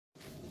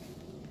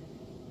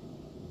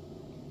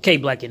K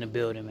Black in the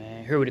building,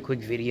 man. Here with a quick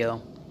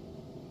video.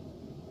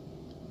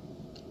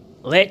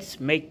 Let's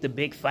make the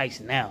big fights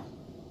now.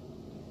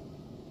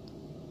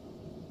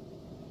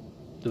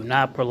 Do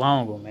not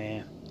prolong them,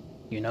 man.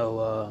 You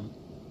know,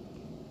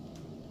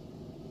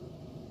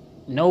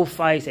 no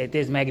fights at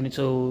this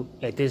magnitude,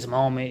 at this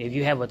moment. If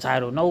you have a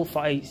title, no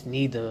fights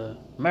need to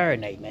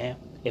marinate, man.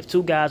 If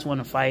two guys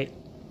want to fight,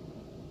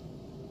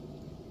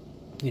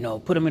 you know,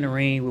 put them in the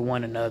ring with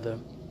one another.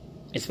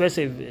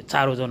 Especially if the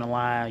title's on the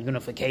line,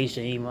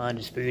 unification, even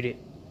undisputed,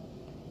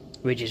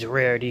 which is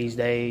rare these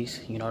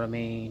days. You know what I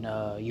mean?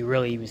 You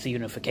really even see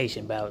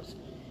unification bouts.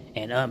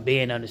 And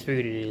being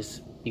undisputed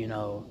is, you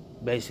know,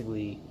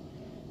 basically,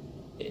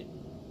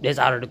 that's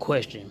out of the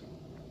question.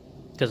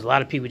 Because a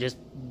lot of people just,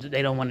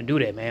 they don't want to do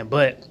that, man.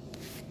 But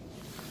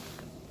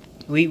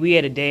we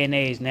at a day and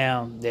age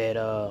now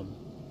that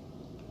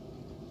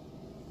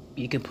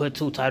you can put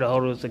two title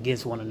holders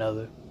against one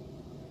another.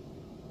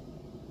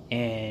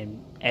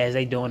 And as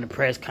they doing the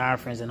press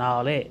conference and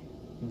all that,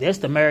 that's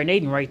the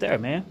marinating right there,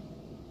 man.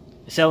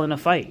 Selling a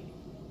fight.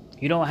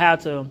 You don't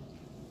have to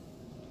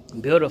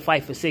build a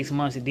fight for 6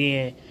 months and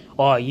then,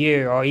 or a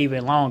year or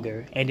even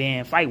longer, and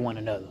then fight one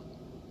another.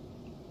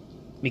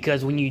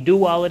 Because when you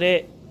do all of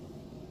that,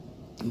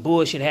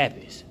 bullshit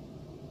happens.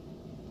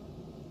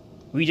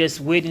 We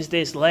just witnessed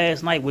this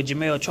last night with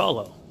Jermell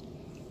Charlo.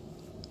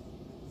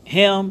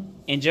 Him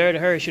and Jarrett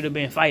Hurd should have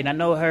been fighting. I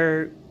know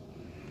Hurd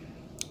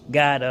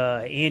got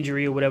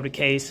injury or whatever the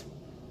case,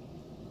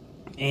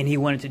 and he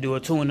wanted to do a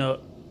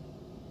tune-up.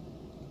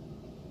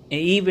 And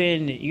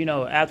even, you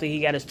know, after he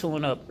got his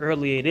tune-up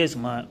earlier this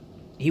month,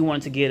 he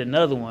wanted to get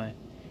another one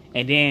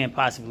and then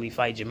possibly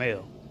fight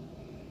Jermell.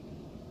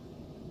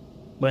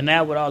 But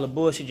now with all the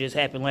bullshit just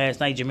happened last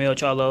night, Jermell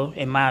Charlo,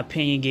 in my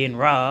opinion, getting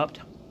robbed.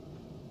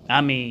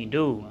 I mean,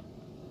 dude,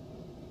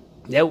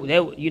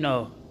 that you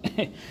know,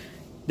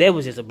 that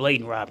was just a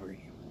blatant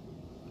robbery.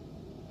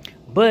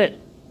 But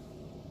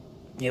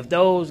if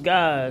those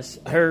guys,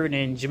 Hurd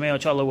and Jermell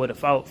Charlo, would have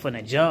fought from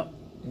the jump,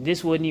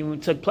 this wouldn't even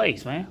took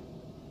place, man.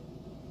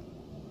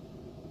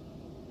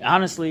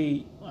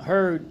 Honestly,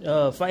 Hurd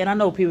fight, and I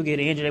know people get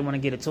injured, they want to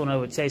get a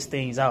tune-up and test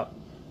things out.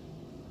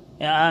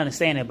 And I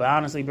understand it, but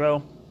honestly,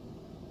 bro,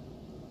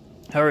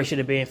 Hurd should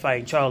have been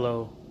fighting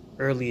Charlo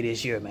earlier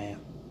this year, man.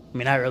 I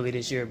mean, not early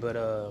this year, but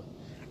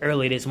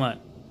early this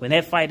month. When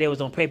that fight that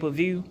was on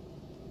pay-per-view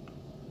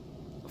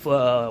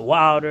for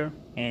Wilder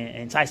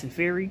and Tyson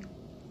Fury,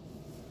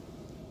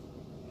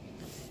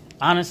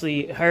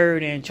 honestly,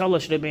 Hurd and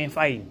Charlo should have been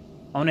fighting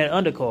on that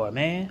undercard,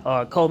 man,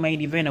 or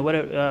co-main event, or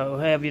whatever,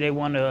 however they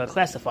want to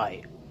classify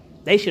it.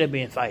 They should have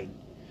been fighting.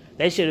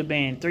 They should have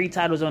been 3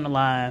 titles on the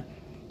line,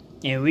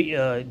 and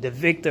the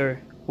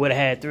victor would have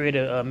had 3 of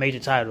the major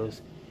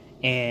titles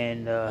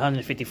in the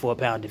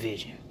 154-pound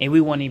division. And we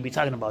won't even be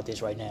talking about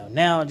this right now.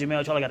 Now,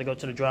 Jermell Charlo got to go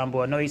to the drawing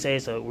board. I know he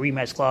says it's a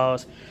rematch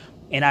clause,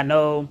 and I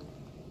know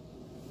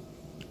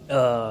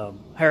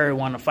Hurd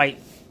want to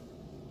fight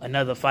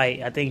another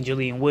fight. I think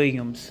Julian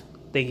Williams,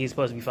 think he's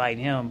supposed to be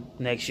fighting him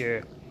next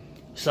year.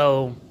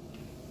 So,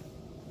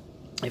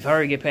 if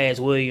Hurd get past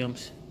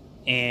Williams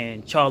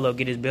and Charlo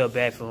get his belt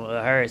back from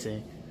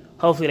Harrison,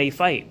 hopefully they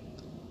fight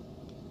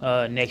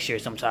next year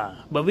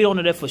sometime. But we don't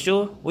know that for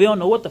sure. We don't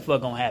know what the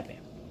fuck gonna happen.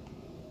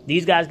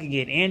 These guys can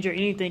get injured.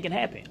 Anything can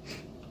happen.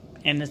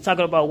 And let's talk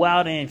about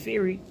Wilder and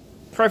Fury.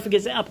 Perfect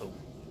example.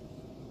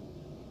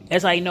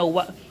 That's how you know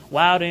what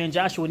Wilder and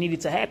Joshua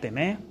needed to happen,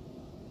 man.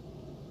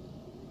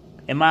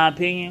 In my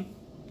opinion,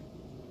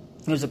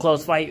 it was a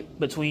close fight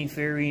between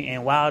Fury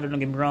and Wilder. Don't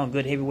get me wrong,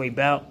 good heavyweight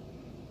bout.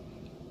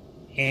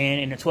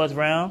 And in the 12th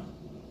round,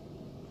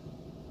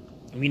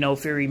 we know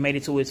Fury made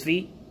it to his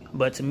feet.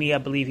 But to me, I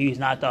believe he was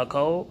knocked out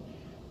cold.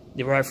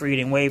 The referee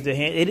didn't wave the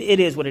hand. It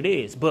is what it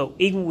is. But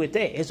even with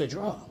that, it's a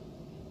draw.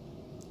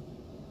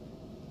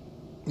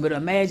 But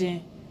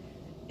imagine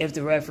if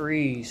the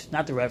referees,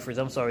 not the referees,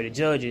 I'm sorry, the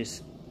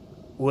judges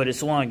would have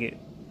swung it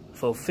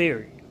for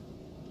Fury.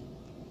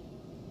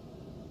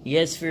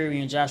 Yes, Fury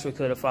and Joshua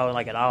could have fought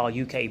like an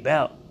all-UK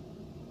bout.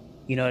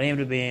 You know, they would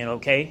have been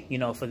okay, you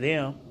know, for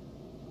them.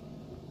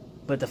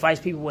 But the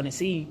fights people want to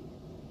see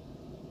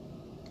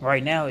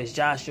right now is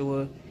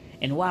Joshua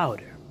and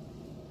Wilder.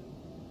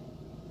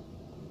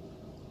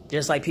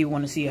 Just like people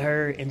want to see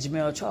Hurd and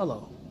Jermell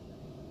Charlo.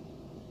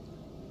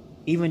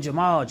 Even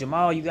Jamal,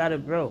 you got to,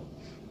 bro.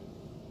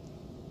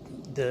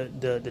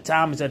 The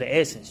time is of the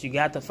essence. You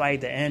got to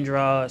fight the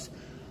Andrades,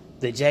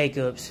 the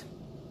Jacobs,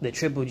 the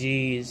Triple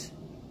Gs,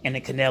 and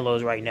the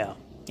Canelos right now.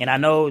 And I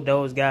know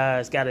those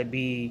guys got to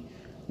be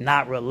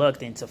not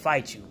reluctant to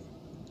fight you.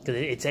 Because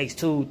it takes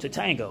 2 to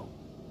tango.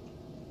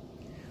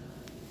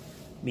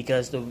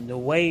 Because the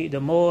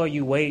more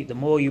you wait, the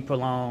more you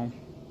prolong,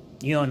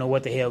 you don't know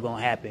what the hell gonna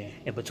happen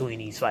in between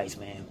these fights,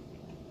 man.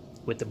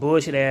 With the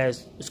bullshit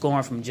ass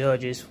scoring from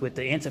judges, with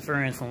the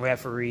interference from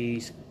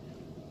referees,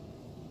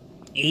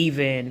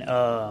 even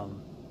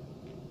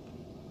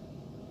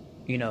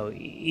you know,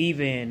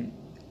 even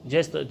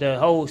just the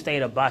whole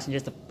state of boxing,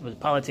 just the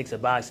politics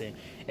of boxing,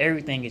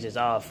 everything is just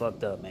all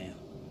fucked up, man.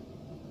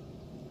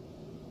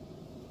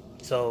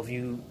 So if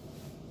you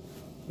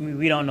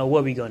we don't know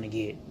what we're gonna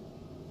get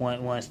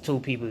once two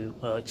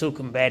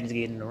combatants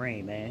get in the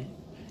ring, man.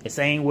 The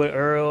same with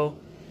Earl,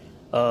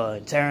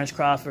 Terrence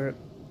Crawford,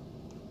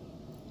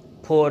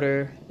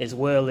 Porter, as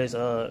well as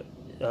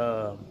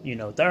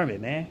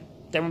Thurman, man.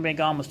 Thurman been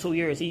gone almost 2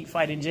 years. He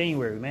fight in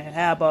January, man.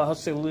 How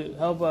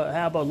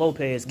about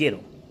Lopez get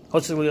him? How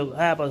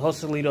about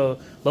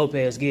Joselito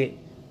Lopez get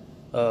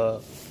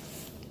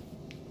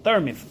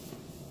Thurman?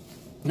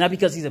 Not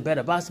because he's a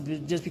better boxer,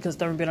 but just because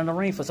Thurman been in the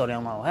ring for so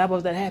damn long. How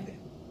about that happen?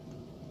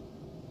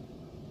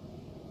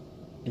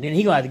 And then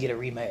he gonna have to get a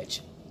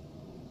rematch.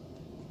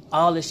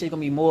 All this shit gonna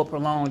be more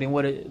prolonged than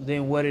what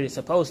it is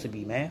supposed to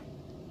be, man.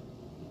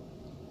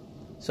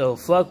 So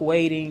fuck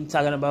waiting,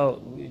 talking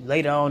about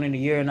later on in the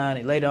year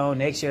and later on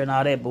next year and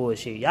all that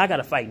bullshit. Y'all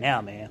gotta fight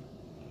now, man.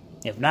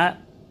 If not,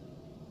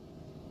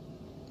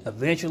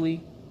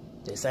 eventually,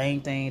 the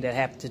same thing that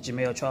happened to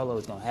Jermell Charlo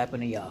is gonna happen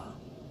to y'all.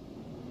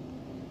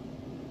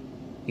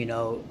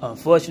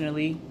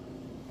 Unfortunately,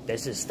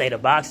 that's the state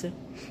of boxing.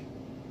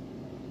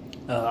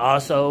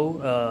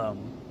 Also,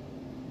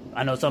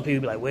 I know some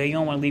people be like, well, you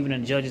don't want to leave it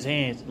in the judge's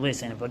hands.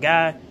 Listen, if a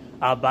guy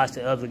outboxed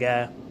the other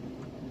guy,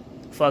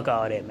 fuck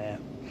all that, man.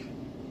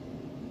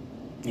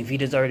 If he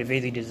deserved the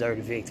victory, he deserved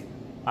the victory.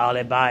 All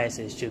that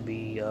biases should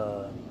be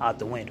out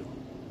the window.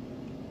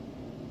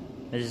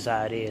 This is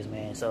how it is,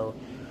 man. So,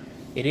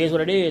 it is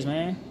what it is,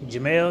 man.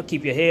 Jermell,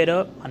 keep your head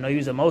up. I know you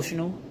was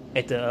emotional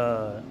at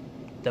the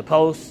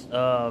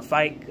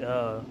post-fight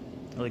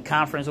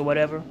conference or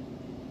whatever.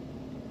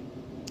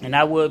 And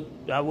I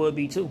would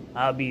be too.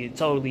 I'll be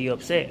totally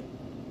upset.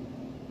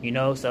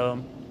 So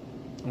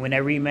when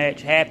that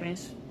rematch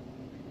happens,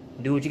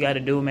 do what you got to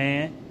do,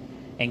 man,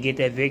 and get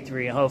that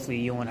victory. And hopefully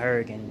you and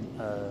her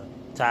can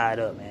tie it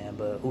up, man.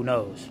 But who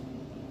knows?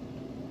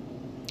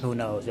 Who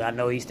knows? I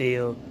know he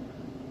still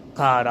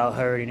called out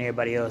Hurd and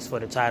everybody else for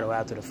the title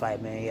after the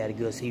fight, man.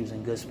 He was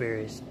in good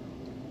spirits.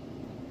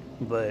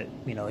 But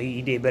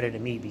he did better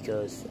than me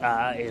because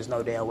there's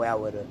no damn way I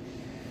would have.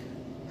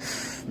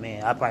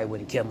 Man, I probably would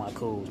have kept my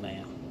cools,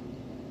 man.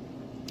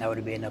 I would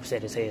have been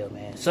upset as hell,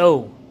 man.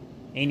 So,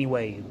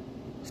 anyway,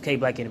 it's K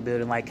Black in the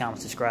building. Like, comment,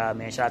 subscribe,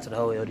 man. Shout out to the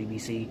whole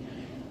LDBC.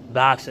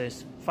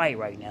 Boxers, fight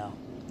right now.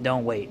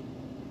 Don't wait.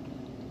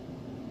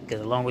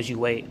 Because as long as you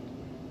wait,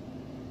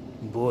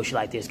 bullshit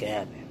like this can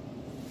happen.